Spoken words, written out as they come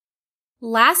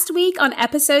Last week on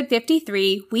episode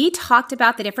 53, we talked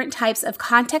about the different types of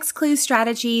context clue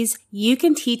strategies you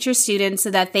can teach your students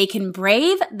so that they can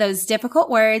brave those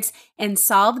difficult words and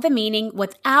solve the meaning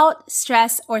without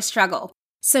stress or struggle.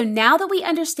 So now that we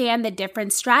understand the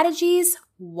different strategies,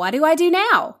 what do I do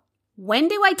now? When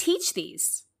do I teach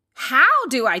these? How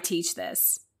do I teach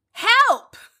this?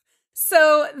 Help!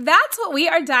 So that's what we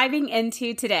are diving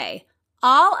into today.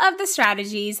 All of the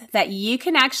strategies that you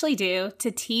can actually do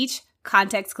to teach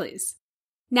context clues.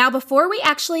 Now, before we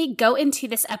actually go into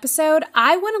this episode,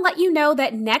 I want to let you know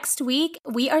that next week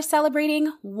we are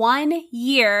celebrating 1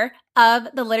 year of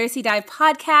the Literacy Dive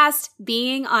podcast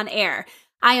being on air.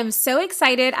 I am so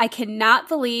excited. I cannot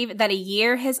believe that a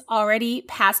year has already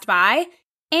passed by.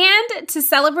 And to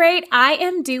celebrate, I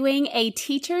am doing a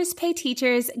Teachers Pay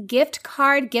Teachers gift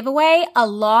card giveaway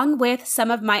along with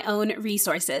some of my own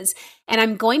resources. And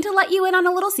I'm going to let you in on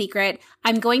a little secret.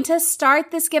 I'm going to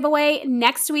start this giveaway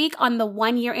next week on the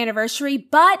 1 year anniversary.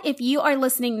 But if you are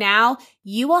listening now,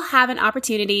 you will have an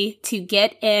opportunity to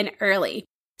get in early.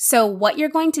 So what you're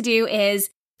going to do is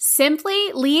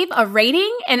simply leave a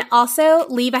rating and also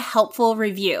leave a helpful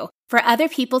review for other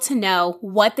people to know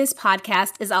what this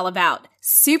podcast is all about.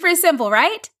 Super simple,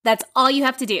 right? That's all you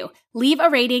have to do. Leave a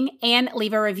rating and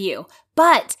leave a review.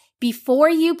 But before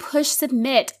you push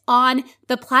submit on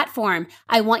the platform,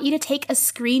 I want you to take a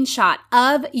screenshot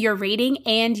of your rating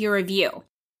and your review.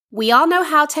 We all know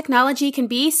how technology can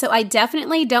be, so I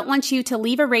definitely don't want you to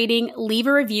leave a rating, leave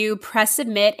a review, press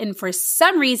submit, and for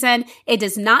some reason, it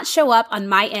does not show up on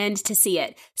my end to see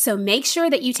it. So make sure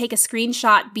that you take a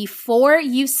screenshot before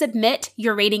you submit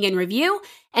your rating and review,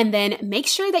 and then make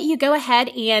sure that you go ahead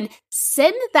and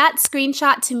send that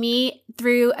screenshot to me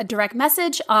through a direct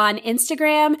message on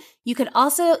Instagram. You could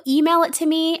also email it to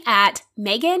me at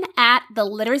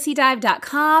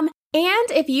megan@theliteracydive.com.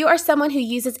 And if you are someone who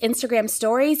uses Instagram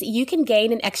stories, you can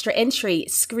gain an extra entry.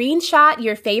 Screenshot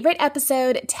your favorite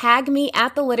episode, tag me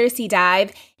at The Literacy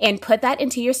Dive, and put that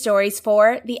into your stories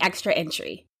for the extra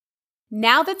entry.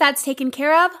 Now that that's taken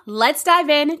care of, let's dive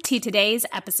in to today's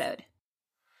episode.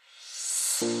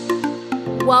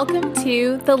 Welcome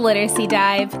to The Literacy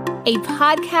Dive, a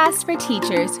podcast for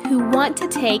teachers who want to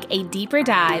take a deeper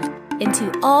dive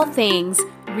into all things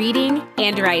reading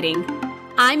and writing.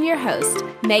 I'm your host,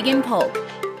 Megan Polk.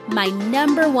 My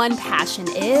number one passion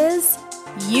is,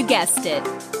 you guessed it,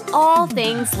 all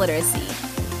things literacy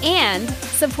and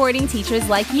supporting teachers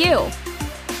like you.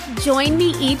 Join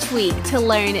me each week to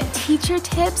learn teacher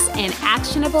tips and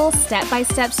actionable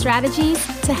step-by-step strategies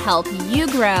to help you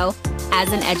grow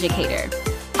as an educator.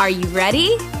 Are you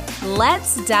ready?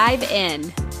 Let's dive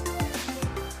in.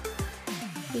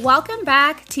 Welcome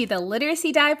back to the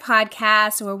Literacy Dive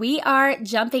podcast, where we are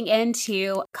jumping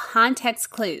into context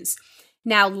clues.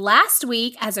 Now, last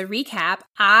week, as a recap,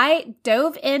 I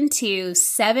dove into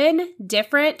 7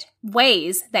 different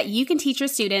ways that you can teach your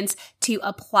students to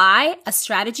apply a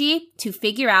strategy to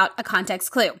figure out a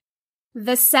context clue.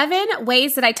 The 7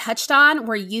 ways that I touched on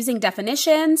were using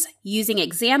definitions, using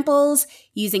examples,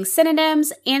 using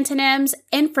synonyms, antonyms,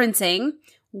 inferencing,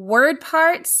 word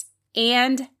parts,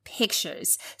 and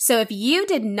pictures. So if you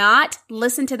did not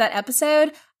listen to that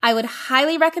episode, I would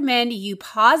highly recommend you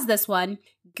pause this one,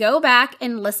 go back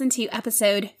and listen to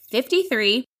episode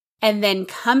 53, and then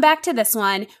come back to this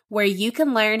one where you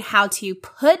can learn how to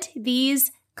put these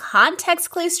context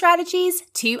clue strategies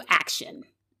to action.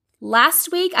 Last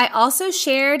week, I also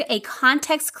shared a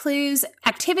context clues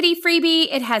activity freebie.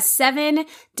 It has 7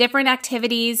 different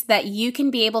activities that you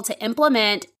can be able to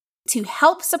implement to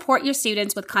help support your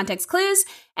students with context clues.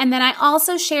 And then I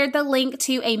also shared the link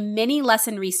to a mini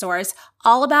lesson resource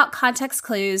all about context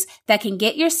clues that can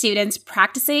get your students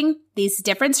practicing these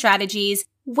different strategies,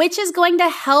 which is going to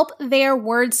help their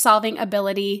word solving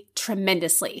ability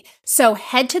tremendously. So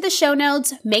head to the show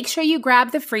notes, make sure you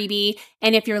grab the freebie.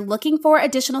 And if you're looking for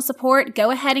additional support,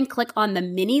 go ahead and click on the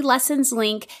mini lessons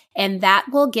link, and that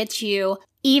will get you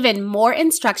even more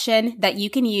instruction that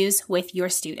you can use with your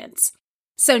students.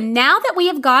 So now that we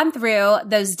have gone through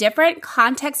those different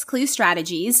context clue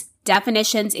strategies,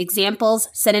 definitions, examples,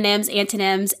 synonyms,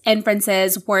 antonyms,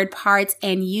 inferences, word parts,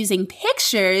 and using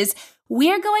pictures,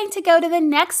 we are going to go to the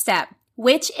next step,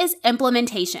 which is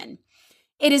implementation.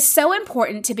 It is so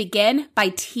important to begin by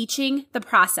teaching the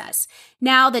process.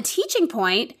 Now, the teaching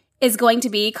point is going to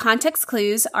be context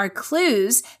clues are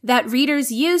clues that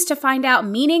readers use to find out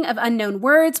meaning of unknown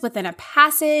words within a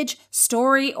passage,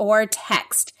 story, or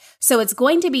text. So it's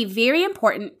going to be very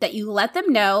important that you let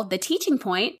them know the teaching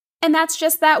point, and that's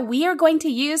just that we are going to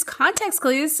use context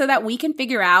clues so that we can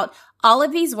figure out all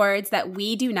of these words that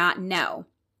we do not know.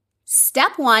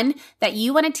 Step 1 that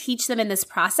you want to teach them in this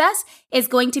process is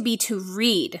going to be to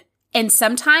read, and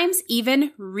sometimes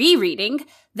even rereading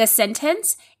the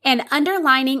sentence and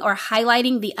underlining or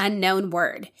highlighting the unknown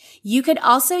word. You could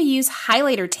also use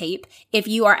highlighter tape if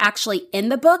you are actually in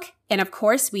the book. And of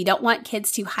course, we don't want kids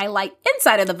to highlight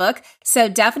inside of the book. So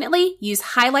definitely use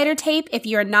highlighter tape if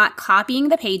you're not copying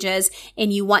the pages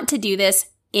and you want to do this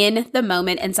in the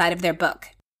moment inside of their book.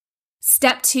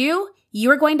 Step 2,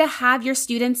 you're going to have your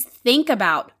students think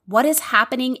about what is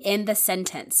happening in the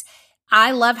sentence.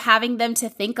 I love having them to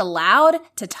think aloud,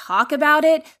 to talk about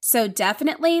it, so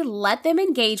definitely let them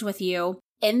engage with you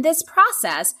in this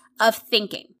process of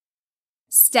thinking.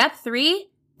 Step 3,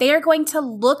 they are going to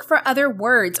look for other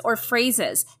words or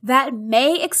phrases that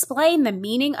may explain the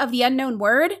meaning of the unknown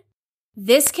word.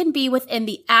 This can be within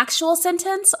the actual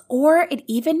sentence, or it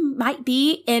even might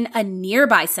be in a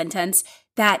nearby sentence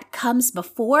that comes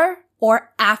before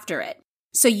or after it.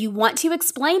 So you want to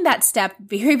explain that step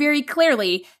very, very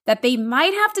clearly that they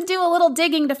might have to do a little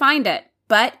digging to find it,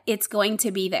 but it's going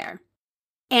to be there.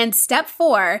 And step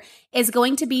 4 is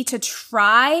going to be to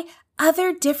try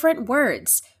other different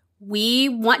words. We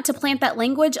want to plant that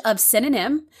language of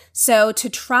synonym. So to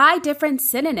try different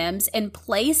synonyms in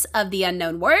place of the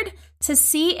unknown word to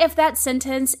see if that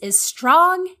sentence is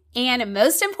strong, and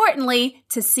most importantly,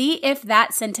 to see if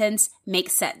that sentence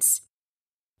makes sense.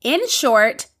 In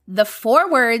short, the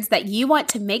 4 words that you want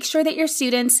to make sure that your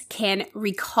students can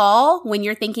recall when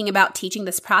you're thinking about teaching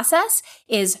this process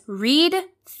is read,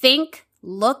 think,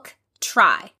 look,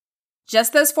 try.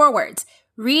 Just those 4 words.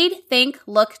 Read, think,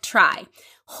 look, try.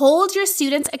 Hold your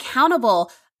students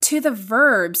accountable to the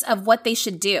verbs of what they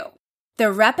should do.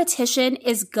 The repetition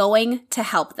is going to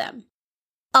help them.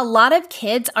 A lot of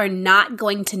kids are not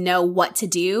going to know what to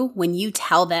do when you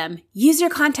tell them, use your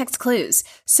context clues.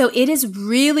 So it is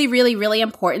really, really, really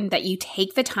important that you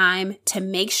take the time to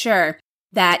make sure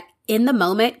that in the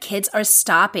moment, kids are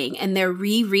stopping and they're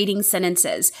rereading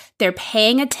sentences. They're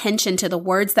paying attention to the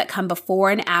words that come before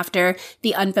and after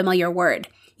the unfamiliar word.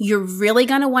 You're really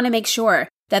going to want to make sure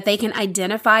that they can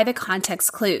identify the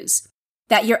context clues,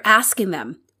 that you're asking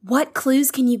them, what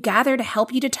clues can you gather to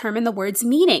help you determine the word's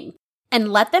meaning? And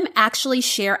let them actually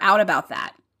share out about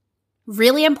that.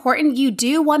 Really important, you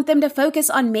do want them to focus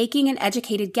on making an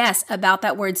educated guess about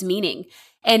that word's meaning.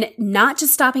 And not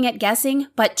just stopping at guessing,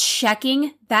 but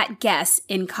checking that guess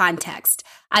in context.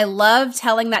 I love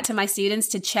telling that to my students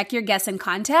to check your guess in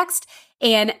context.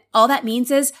 And all that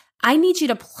means is, I need you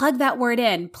to plug that word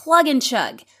in, plug and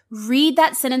chug. Read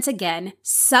that sentence again,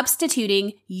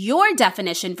 substituting your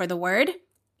definition for the word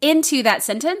into that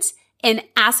sentence and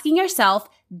asking yourself,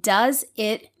 does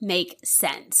it make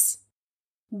sense?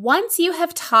 Once you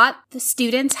have taught the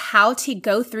students how to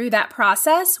go through that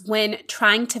process when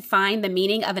trying to find the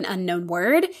meaning of an unknown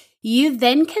word, you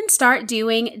then can start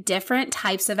doing different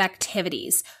types of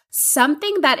activities.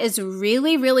 Something that is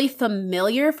really, really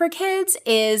familiar for kids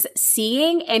is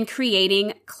seeing and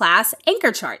creating class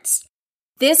anchor charts.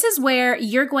 This is where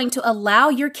you're going to allow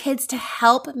your kids to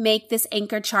help make this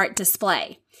anchor chart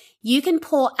display. You can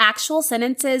pull actual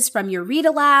sentences from your read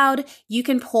aloud. You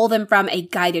can pull them from a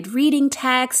guided reading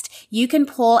text. You can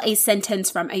pull a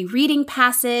sentence from a reading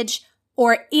passage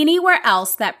or anywhere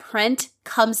else that print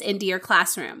comes into your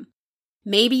classroom.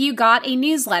 Maybe you got a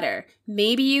newsletter.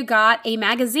 Maybe you got a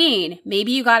magazine.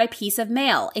 Maybe you got a piece of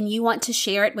mail and you want to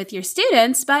share it with your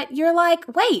students, but you're like,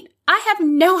 wait, I have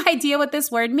no idea what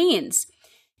this word means.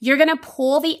 You're going to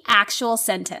pull the actual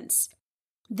sentence.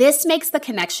 This makes the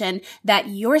connection that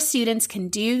your students can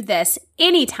do this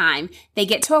anytime they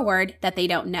get to a word that they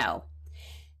don't know.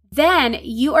 Then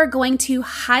you are going to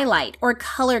highlight or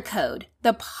color code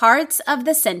the parts of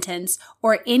the sentence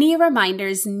or any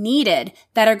reminders needed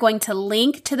that are going to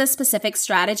link to the specific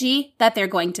strategy that they're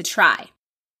going to try.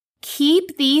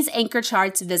 Keep these anchor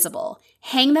charts visible.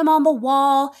 Hang them on the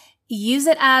wall. Use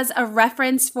it as a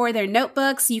reference for their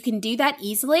notebooks. You can do that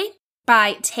easily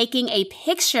by taking a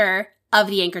picture of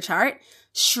the anchor chart,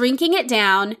 shrinking it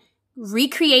down,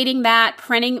 recreating that,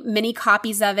 printing many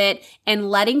copies of it, and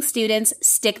letting students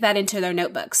stick that into their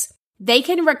notebooks. They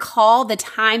can recall the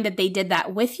time that they did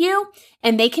that with you,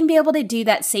 and they can be able to do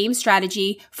that same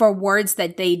strategy for words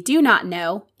that they do not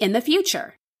know in the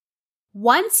future.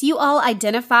 Once you all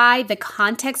identify the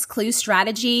context clue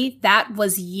strategy that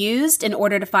was used in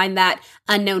order to find that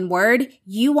unknown word,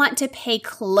 you want to pay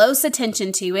close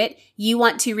attention to it. You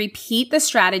want to repeat the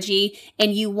strategy,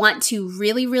 and you want to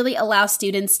really, really allow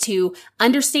students to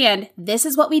understand this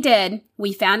is what we did.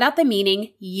 We found out the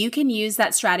meaning. You can use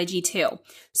that strategy too.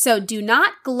 So do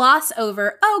not gloss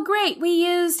over, oh, great, we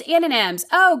used antonyms.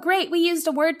 Oh, great, we used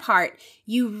a word part.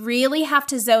 You really have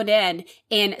to zone in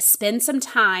and spend some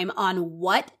time on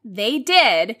what they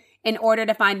did in order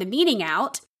to find the meaning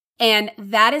out. And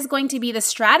that is going to be the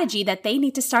strategy that they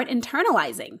need to start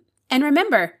internalizing. And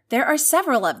remember, there are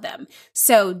several of them.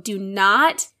 So do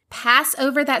not pass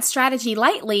over that strategy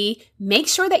lightly. Make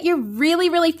sure that you're really,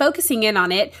 really focusing in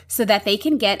on it so that they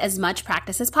can get as much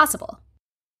practice as possible.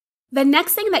 The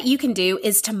next thing that you can do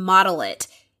is to model it.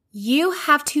 You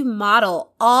have to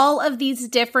model all of these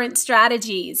different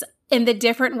strategies in the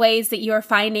different ways that you're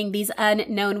finding these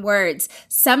unknown words.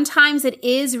 Sometimes it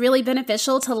is really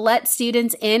beneficial to let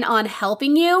students in on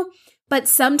helping you, but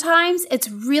sometimes it's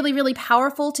really, really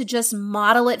powerful to just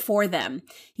model it for them.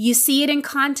 You see it in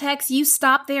context, you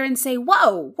stop there and say,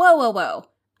 whoa.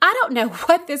 I don't know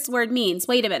what this word means.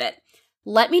 Wait a minute.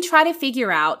 Let me try to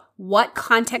figure out what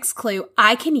context clue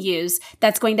I can use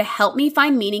that's going to help me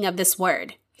find meaning of this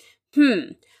word.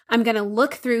 I'm going to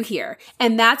look through here.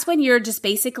 And that's when you're just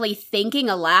basically thinking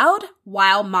aloud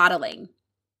while modeling.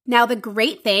 Now, the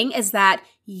great thing is that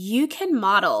you can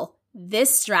model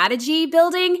this strategy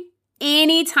building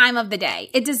any time of the day.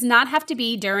 It does not have to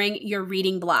be during your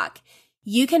reading block.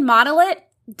 You can model it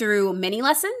through mini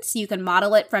lessons. You can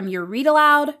model it from your read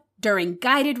aloud, during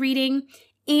guided reading,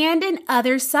 and in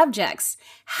other subjects.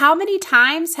 How many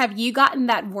times have you gotten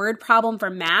that word problem for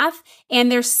math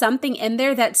and there's something in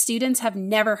there that students have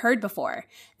never heard before?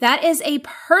 That is a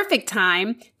perfect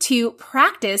time to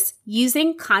practice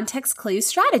using context clue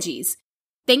strategies.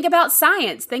 Think about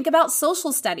science. Think about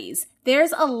social studies.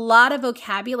 There's a lot of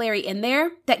vocabulary in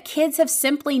there that kids have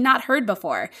simply not heard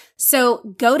before.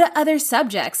 So go to other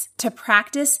subjects to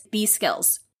practice these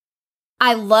skills.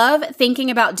 I love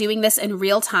thinking about doing this in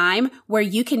real time, where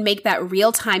you can make that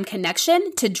real-time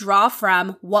connection to draw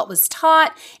from what was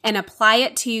taught and apply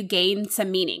it to gain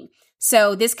some meaning.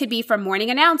 So this could be from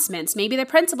morning announcements. Maybe the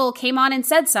principal came on and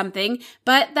said something,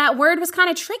 but that word was kind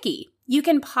of tricky. You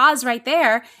can pause right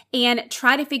there and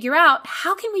try to figure out,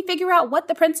 how can we figure out what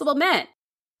the principal meant?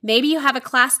 Maybe you have a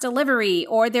class delivery,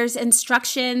 or there's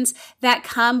instructions that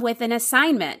come with an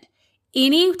assignment.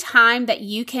 Any time that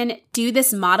you can do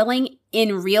this modeling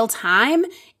in real time,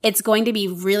 it's going to be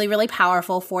really, really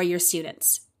powerful for your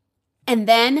students. And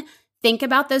then think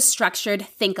about those structured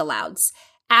think alouds.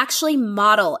 Actually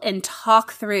model and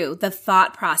talk through the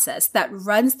thought process that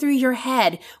runs through your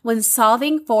head when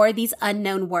solving for these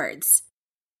unknown words.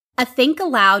 A think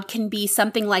aloud can be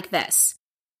something like this.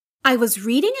 I was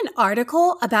reading an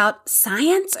article about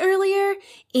science earlier,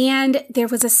 and there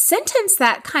was a sentence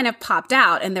that kind of popped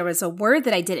out, and there was a word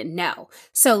that I didn't know.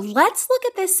 So let's look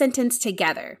at this sentence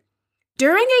together.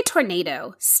 During a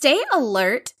tornado, stay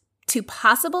alert to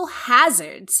possible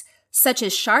hazards, such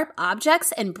as sharp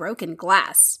objects and broken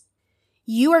glass.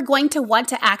 You are going to want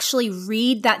to actually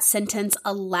read that sentence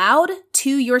aloud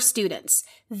to your students.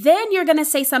 Then you're going to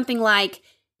say something like,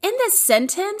 in this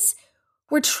sentence,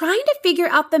 we're trying to figure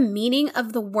out the meaning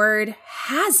of the word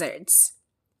hazards.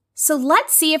 So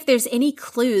let's see if there's any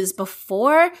clues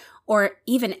before or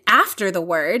even after the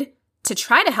word to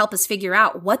try to help us figure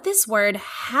out what this word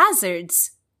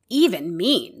hazards even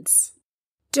means.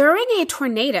 During a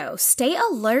tornado, stay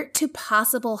alert to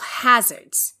possible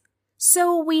hazards.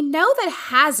 So we know that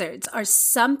hazards are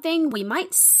something we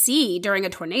might see during a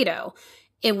tornado,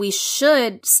 and we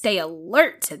should stay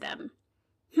alert to them.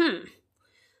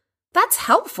 That's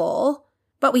helpful,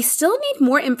 but we still need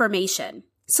more information.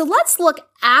 So let's look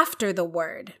after the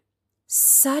word.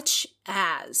 Such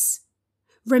as.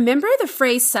 Remember, the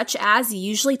phrase such as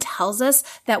usually tells us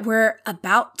that we're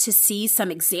about to see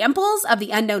some examples of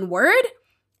the unknown word?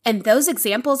 And those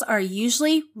examples are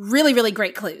usually really, really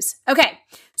great clues. Okay,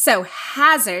 so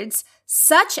hazards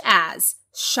such as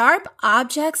sharp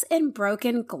objects and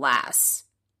broken glass.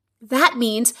 That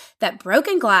means that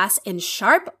broken glass and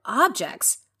sharp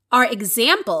objects are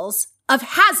examples of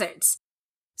hazards.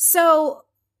 So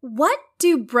what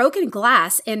do broken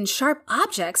glass and sharp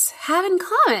objects have in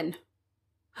common?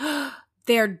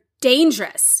 They're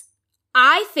dangerous.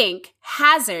 I think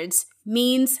hazards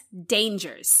means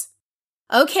dangers.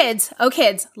 Oh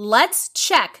kids, let's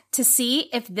check to see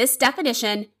if this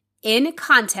definition in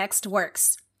context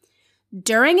works.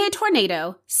 During a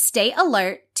tornado, stay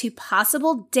alert to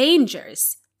possible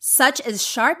dangers, such as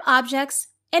sharp objects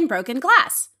and broken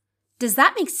glass. Does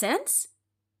that make sense?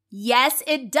 Yes,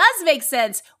 it does make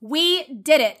sense. We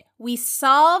did it. We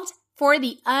solved for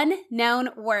the unknown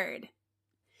word.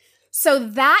 So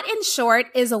that, in short,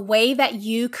 is a way that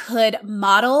you could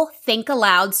model think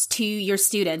alouds to your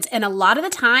students. And a lot of the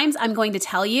times, I'm going to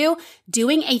tell you,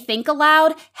 doing a think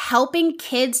aloud, helping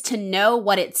kids to know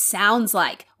what it sounds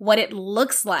like, what it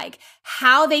looks like,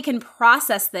 how they can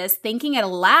process this, thinking it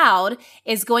aloud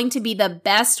is going to be the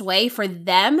best way for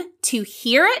them to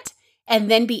hear it and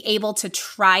then be able to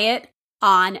try it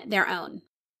on their own.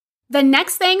 The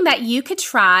next thing that you could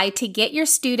try to get your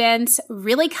students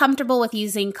really comfortable with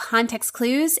using context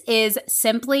clues is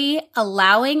simply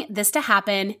allowing this to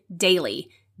happen daily.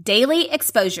 Daily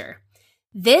exposure.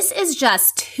 This is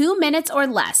just 2 minutes or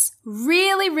less.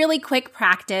 Really, really quick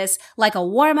practice, like a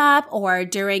warm-up or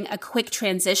during a quick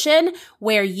transition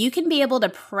where you can be able to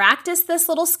practice this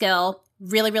little skill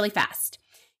really, really fast.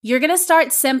 You're going to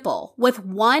start simple with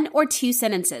 1 or 2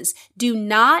 sentences. Do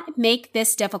not make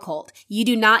this difficult. You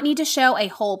do not need to show a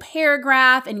whole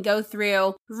paragraph and go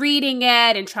through reading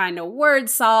it and trying to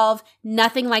word solve.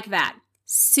 Nothing like that.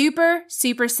 Super,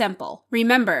 super simple.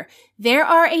 Remember, there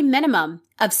are a minimum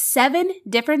of 7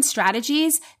 different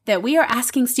strategies that we are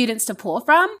asking students to pull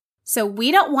from. So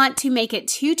we don't want to make it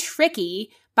too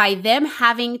tricky by them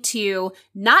having to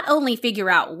not only figure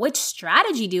out which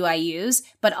strategy do I use,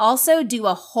 but also do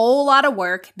a whole lot of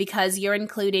work because you're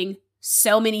including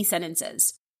so many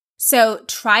sentences. So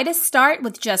try to start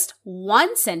with just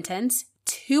 1 sentence,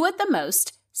 2 at the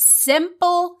most,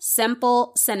 simple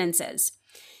sentences.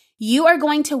 You are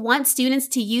going to want students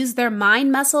to use their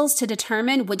mind muscles to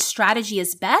determine which strategy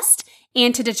is best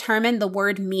and to determine the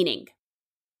word meaning.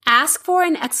 Ask for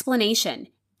an explanation.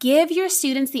 Give your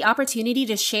students the opportunity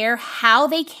to share how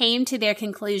they came to their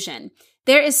conclusion.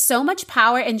 There is so much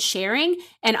power in sharing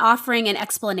and offering an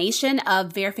explanation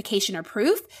of verification or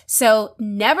proof. So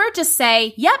never just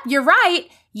say, yep, you're right.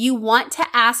 You want to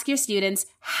ask your students,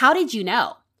 how did you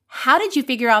know? How did you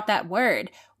figure out that word?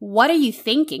 What are you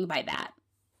thinking by that?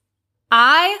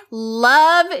 I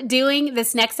love doing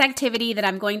this next activity that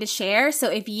I'm going to share. So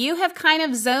if you have kind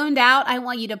of zoned out, I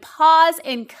want you to pause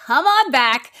and come on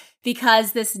back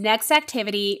because this next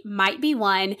activity might be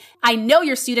one I know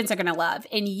your students are going to love,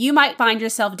 and you might find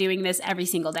yourself doing this every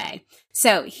single day.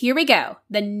 So here we go.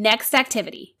 The next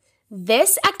activity.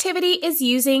 This activity is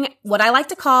using what I like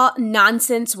to call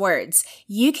nonsense words.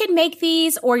 You can make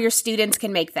these or your students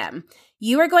can make them.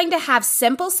 You are going to have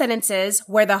simple sentences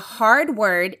where the hard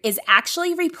word is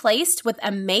actually replaced with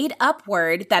a made-up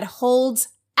word that holds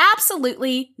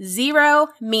absolutely zero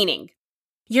meaning.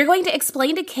 You're going to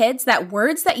explain to kids that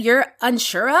words that you're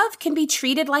unsure of can be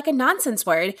treated like a nonsense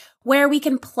word where we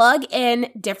can plug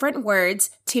in different words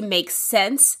to make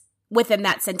sense within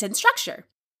that sentence structure.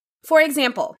 For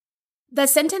example, the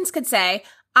sentence could say,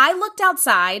 I looked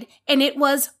outside and it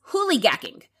was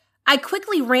hoolygacking. I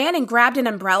quickly ran and grabbed an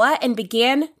umbrella and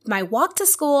began my walk to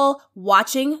school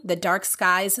watching the dark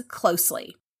skies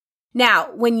closely.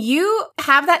 Now, when you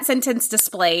have that sentence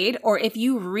displayed, or if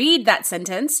you read that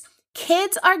sentence,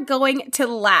 kids are going to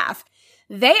laugh.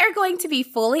 They are going to be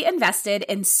fully invested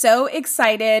and so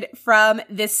excited from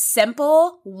this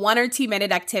simple 1 or 2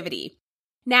 minute activity.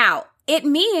 Now, it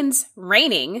means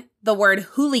raining, the word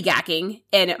hoolygacking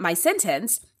in my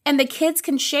sentence, and the kids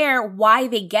can share why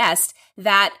they guessed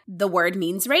that the word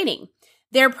means raining.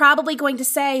 They're probably going to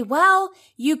say, well,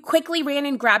 you quickly ran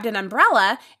and grabbed an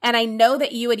umbrella, and I know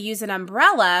that you would use an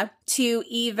umbrella to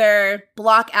either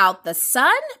block out the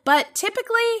sun, but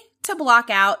typically to block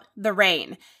out the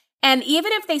rain. And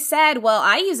even if they said, well,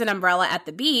 I use an umbrella at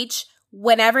the beach,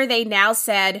 whenever they now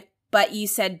said, but you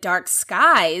said dark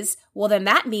skies, well, then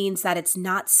that means that it's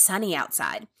not sunny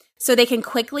outside. So they can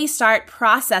quickly start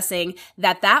processing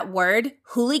that that word,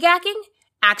 hoolygacking,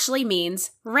 actually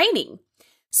means raining.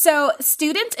 So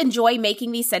students enjoy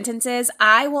making these sentences.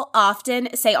 I will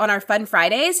often say on our Fun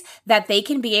Fridays that they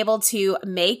can be able to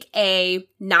make a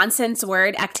nonsense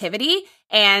word activity.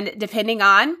 And depending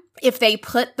on if they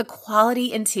put the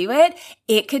quality into it,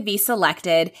 it could be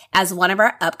selected as one of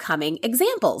our upcoming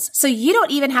examples. So you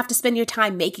don't even have to spend your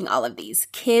time making all of these.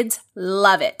 Kids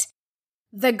love it.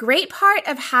 The great part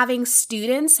of having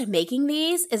students making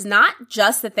these is not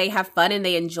just that they have fun and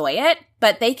they enjoy it,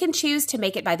 but they can choose to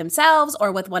make it by themselves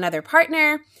or with one other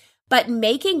partner. But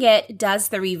making it does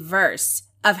the reverse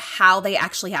of how they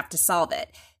actually have to solve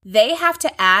it. They have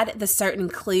to add the certain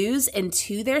clues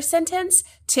into their sentence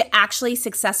to actually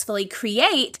successfully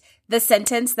create the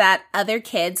sentence that other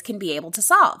kids can be able to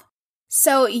solve.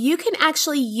 So you can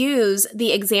actually use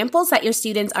the examples that your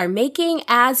students are making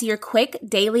as your quick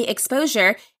daily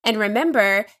exposure. And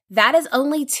remember, that is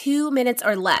only 2 minutes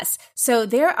or less. So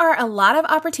there are a lot of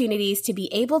opportunities to be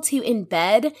able to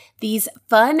embed these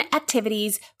fun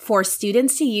activities for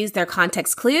students to use their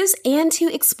context clues and to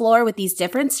explore with these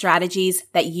different strategies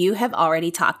that you have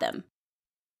already taught them.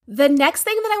 The next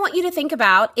thing that I want you to think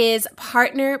about is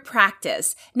partner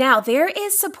practice. Now, there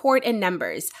is support in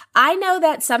numbers. I know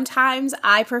that sometimes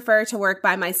I prefer to work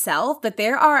by myself, but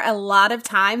there are a lot of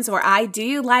times where I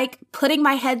do like putting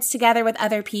my heads together with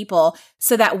other people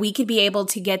so that we could be able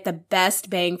to get the best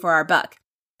bang for our buck.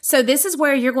 So this is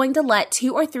where you're going to let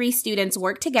 2 or 3 students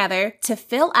work together to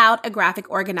fill out a graphic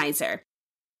organizer.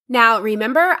 Now,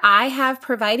 remember, I have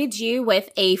provided you with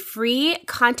a free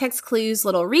Context Clues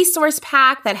little resource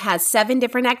pack that has 7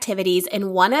 different activities,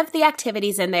 and one of the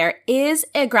activities in there is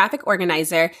a graphic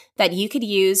organizer that you could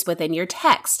use within your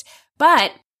text.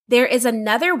 But there is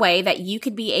another way that you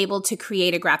could be able to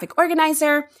create a graphic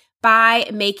organizer by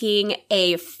making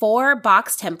a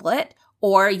 4-box template,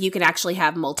 or you can actually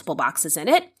have multiple boxes in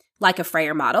it, like a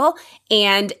Frayer model.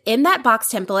 And in that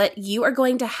box template, you are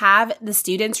going to have the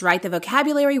students write the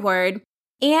vocabulary word,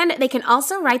 and they can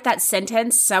also write that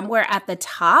sentence somewhere at the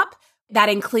top that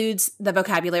includes the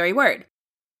vocabulary word.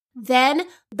 Then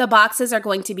the boxes are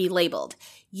going to be labeled.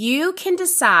 You can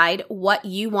decide what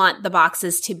you want the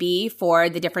boxes to be for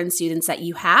the different students that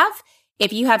you have.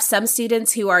 If you have some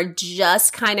students who are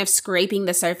just kind of scraping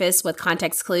the surface with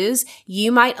context clues,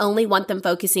 you might only want them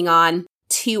focusing on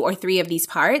 2 or 3 of these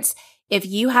parts. If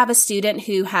you have a student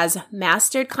who has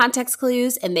mastered context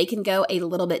clues and they can go a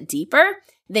little bit deeper,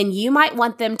 then you might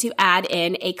want them to add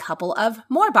in a couple of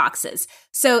more boxes.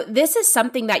 So this is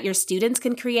something that your students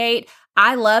can create.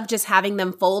 I love just having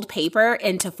them fold paper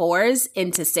into 4s,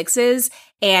 into 6s,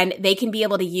 and they can be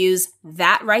able to use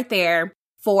that right there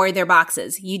for their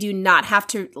boxes. You do not have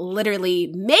to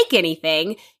literally make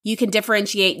anything. You can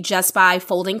differentiate just by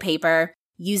folding paper,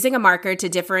 using a marker to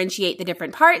differentiate the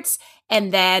different parts,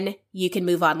 and then you can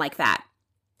move on like that.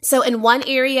 So in one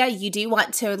area, you do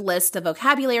want to list the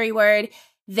vocabulary word.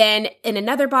 Then in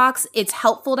another box, it's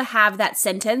helpful to have that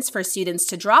sentence for students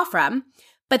to draw from.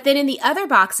 But then in the other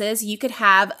boxes, you could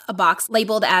have a box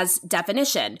labeled as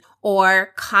definition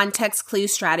or context clue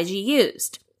strategy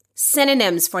used,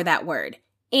 synonyms for that word,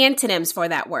 antonyms for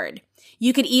that word.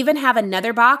 You could even have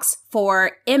another box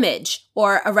for image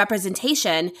or a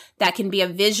representation that can be a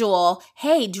visual,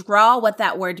 hey, draw what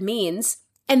that word means.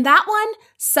 And that one,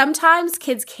 sometimes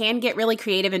kids can get really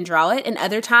creative and draw it, and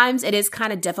other times it is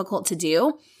kind of difficult to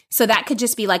do. So that could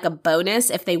just be like a bonus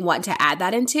if they want to add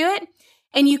that into it.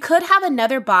 And you could have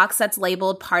another box that's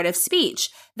labeled part of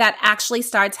speech that actually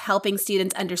starts helping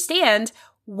students understand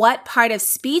what part of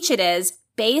speech it is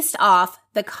based off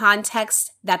the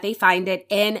context that they find it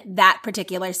in that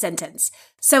particular sentence.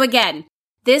 So again,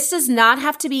 this does not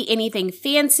have to be anything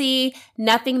fancy,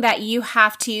 nothing that you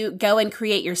have to go and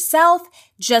create yourself,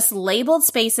 just labeled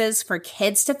spaces for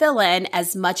kids to fill in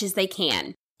as much as they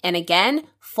can. And again,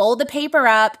 fold the paper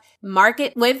up, mark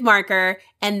it with marker,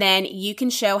 and then you can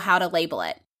show how to label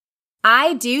it.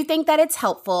 I do think that it's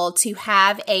helpful to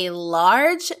have a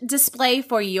large display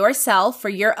for yourself, for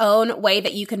your own way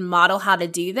that you can model how to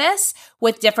do this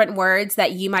with different words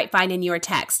that you might find in your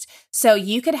text. So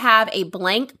you could have a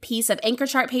blank piece of anchor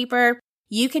chart paper.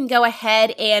 You can go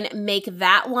ahead and make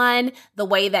that one the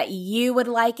way that you would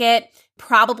like it.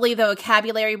 Probably the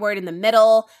vocabulary word in the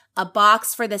middle, a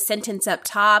box for the sentence up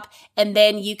top, and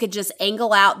then you could just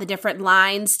angle out the different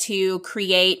lines to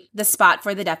create the spot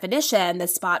for the definition, the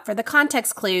spot for the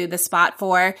context clue, the spot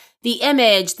for the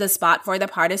image, the spot for the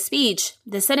part of speech,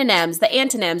 the synonyms, the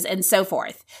antonyms, and so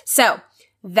forth. So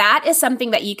that is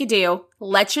something that you could do.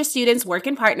 Let your students work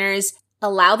in partners,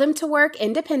 allow them to work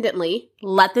independently,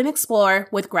 let them explore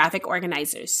with graphic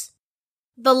organizers.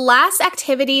 The last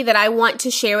activity that I want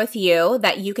to share with you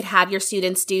that you could have your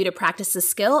students do to practice the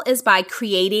skill is by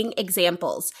creating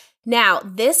examples. Now,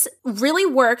 this really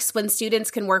works when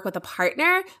students can work with a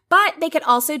partner, but they could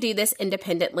also do this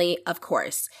independently, of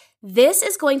course. This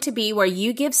is going to be where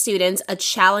you give students a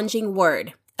challenging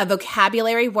word, a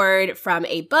vocabulary word from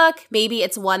a book. Maybe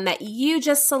it's one that you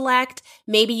just select.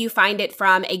 Maybe you find it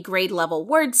from a grade level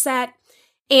word set.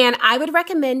 And I would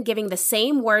recommend giving the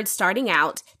same word starting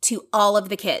out to all of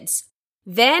the kids.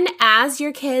 Then as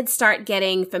your kids start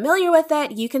getting familiar with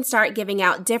it, you can start giving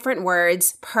out different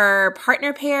words per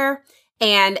partner pair,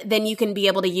 and then you can be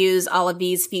able to use all of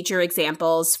these future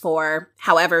examples for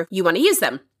however you want to use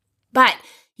them. But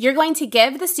You're going to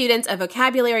give the students a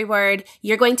vocabulary word,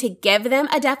 you're going to give them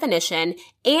a definition,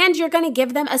 and you're going to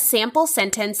give them a sample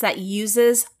sentence that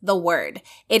uses the word.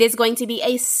 It is going to be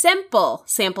a simple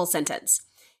sample sentence.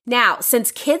 Now,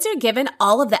 since kids are given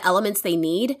all of the elements they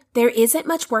need, there isn't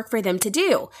much work for them to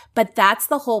do, but that's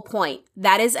the whole point.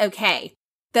 That is okay.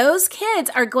 Those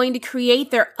kids are going to create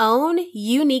their own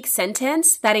unique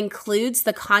sentence that includes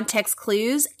the context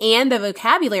clues and the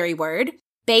vocabulary word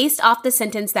based off the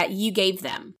sentence that you gave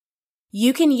them.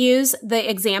 You can use the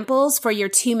examples for your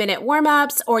 2-minute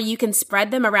warm-ups, or you can spread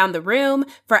them around the room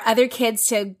for other kids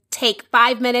to take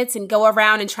 5 minutes and go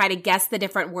around and try to guess the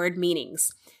different word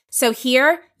meanings. So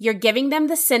here, you're giving them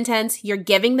the sentence, you're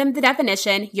giving them the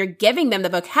definition, you're giving them the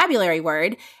vocabulary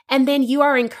word, and then you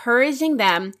are encouraging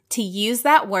them to use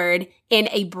that word in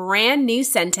a brand new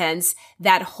sentence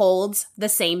that holds the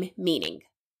same meaning.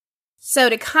 So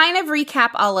to kind of recap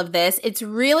all of this, it's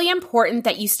really important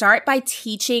that you start by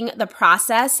teaching the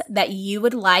process that you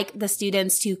would like the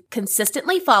students to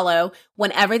consistently follow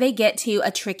whenever they get to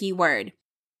a tricky word.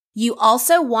 You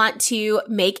also want to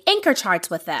make anchor charts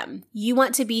with them. You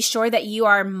want to be sure that you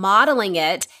are modeling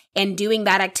it and doing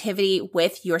that activity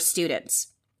with your students.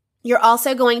 You're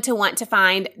also going to want to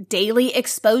find daily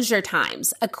exposure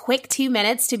times, a quick 2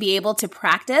 minutes to be able to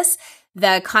practice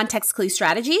the context clue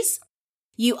strategies.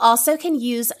 You also can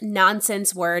use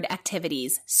nonsense word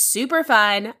activities. Super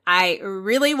fun. I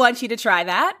really want you to try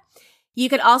that. You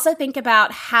could also think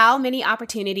about how many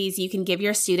opportunities you can give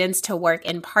your students to work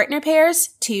in partner pairs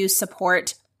to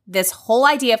support this whole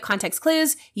idea of context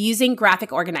clues using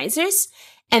graphic organizers.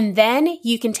 And then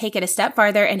you can take it a step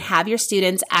farther and have your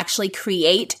students actually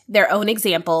create their own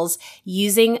examples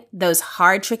using those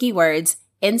hard, tricky words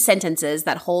in sentences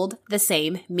that hold the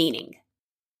same meaning.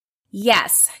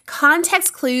 Yes,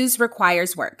 context clues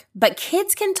requires work, but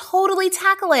kids can totally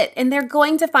tackle it and they're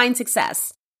going to find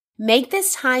success. Make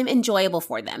this time enjoyable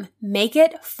for them. Make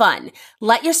it fun.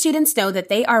 Let your students know that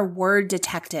they are word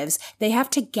detectives. They have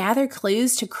to gather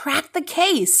clues to crack the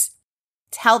case.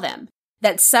 Tell them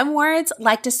that some words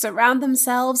like to surround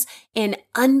themselves in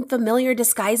unfamiliar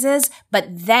disguises,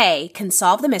 but they can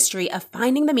solve the mystery of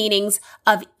finding the meanings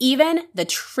of even the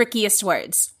trickiest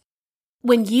words.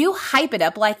 When you hype it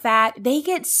up like that, they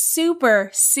get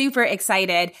super, super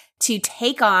excited to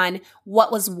take on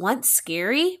what was once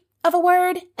scary of a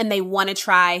word, and they want to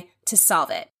try to solve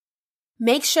it.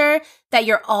 Make sure that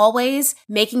you're always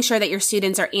making sure that your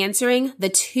students are answering the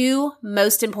 2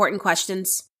 most important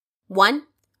questions. 1,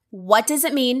 what does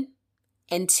it mean?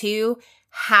 And 2,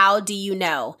 how do you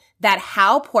know? That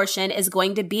how portion is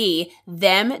going to be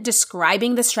them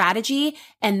describing the strategy,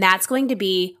 and that's going to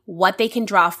be what they can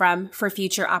draw from for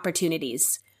future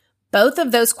opportunities. Both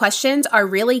of those questions are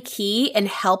really key in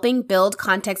helping build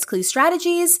context clue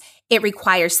strategies. It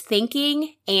requires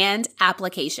thinking and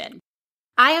application.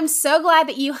 I am so glad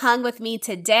that you hung with me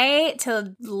today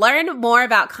to learn more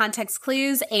about context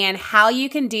clues and how you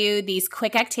can do these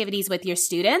quick activities with your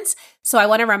students. So I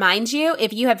want to remind you,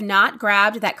 if you have not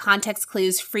grabbed that context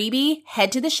clues freebie,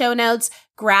 head to the show notes,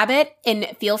 grab it, and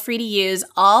feel free to use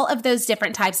all of those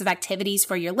different types of activities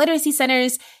for your literacy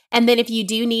centers. And then if you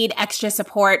do need extra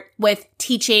support with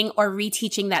teaching or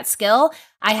reteaching that skill,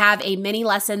 I have a mini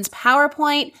lessons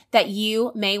PowerPoint that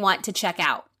you may want to check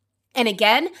out. And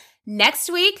again, next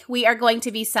week, we are going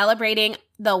to be celebrating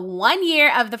the 1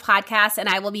 year of the podcast, and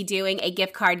I will be doing a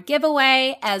gift card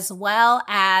giveaway as well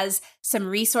as some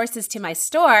resources to my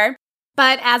store.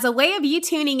 But as a way of you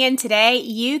tuning in today,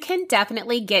 you can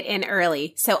definitely get in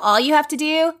early. So all you have to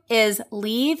do is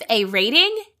leave a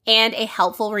rating and a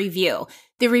helpful review.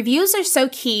 The reviews are so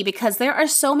key because there are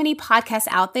so many podcasts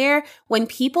out there. When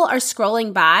people are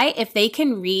scrolling by, if they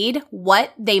can read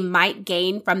what they might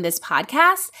gain from this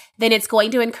podcast, then it's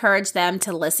going to encourage them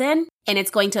to listen, and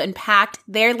it's going to impact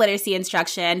their literacy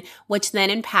instruction, which then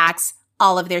impacts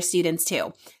all of their students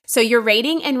too. So your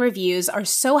rating and reviews are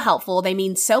so helpful. They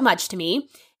mean so much to me.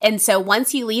 And so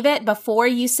once you leave it, before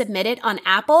you submit it on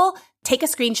Apple, take a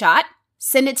screenshot,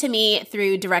 send it to me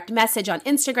through direct message on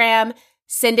Instagram,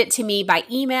 send it to me by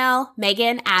email,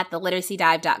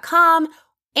 megan@theliteracydive.com.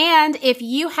 And if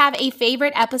you have a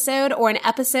favorite episode or an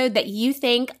episode that you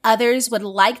think others would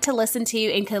like to listen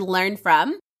to and could learn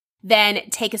from, then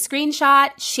take a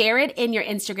screenshot, share it in your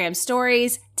Instagram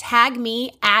stories, tag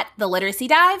me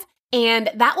 @theliteracydive,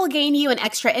 and that will gain you an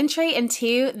extra entry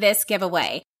into this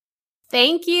giveaway.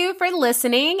 Thank you for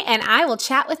listening, and I will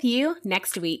chat with you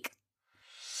next week.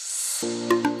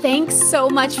 Thanks so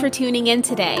much for tuning in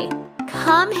today.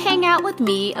 Come hang out with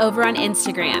me over on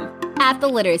Instagram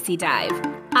 @theliteracydive.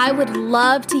 I would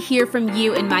love to hear from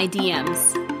you in my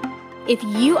DMs. If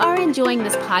you are enjoying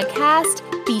this podcast,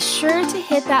 be sure to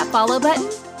hit that follow button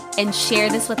and share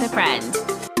this with a friend.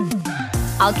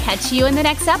 I'll catch you in the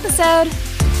next episode.